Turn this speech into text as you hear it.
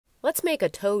Let's make a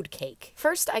toad cake.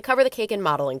 First, I cover the cake in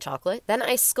modeling chocolate. Then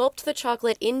I sculpt the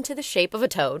chocolate into the shape of a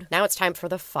toad. Now it's time for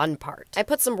the fun part. I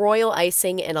put some royal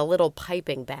icing in a little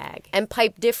piping bag and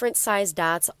pipe different size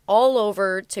dots all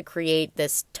over to create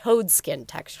this toad skin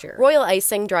texture. Royal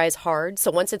icing dries hard, so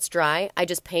once it's dry, I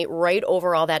just paint right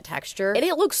over all that texture, and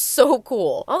it looks so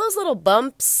cool. All those little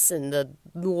bumps and the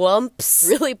lumps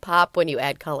really pop when you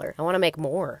add color. I want to make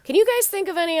more. Can you guys think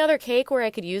of any other cake where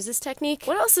I could use this technique?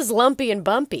 What else is lumpy and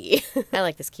bumpy? I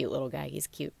like this cute little guy. He's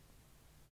cute.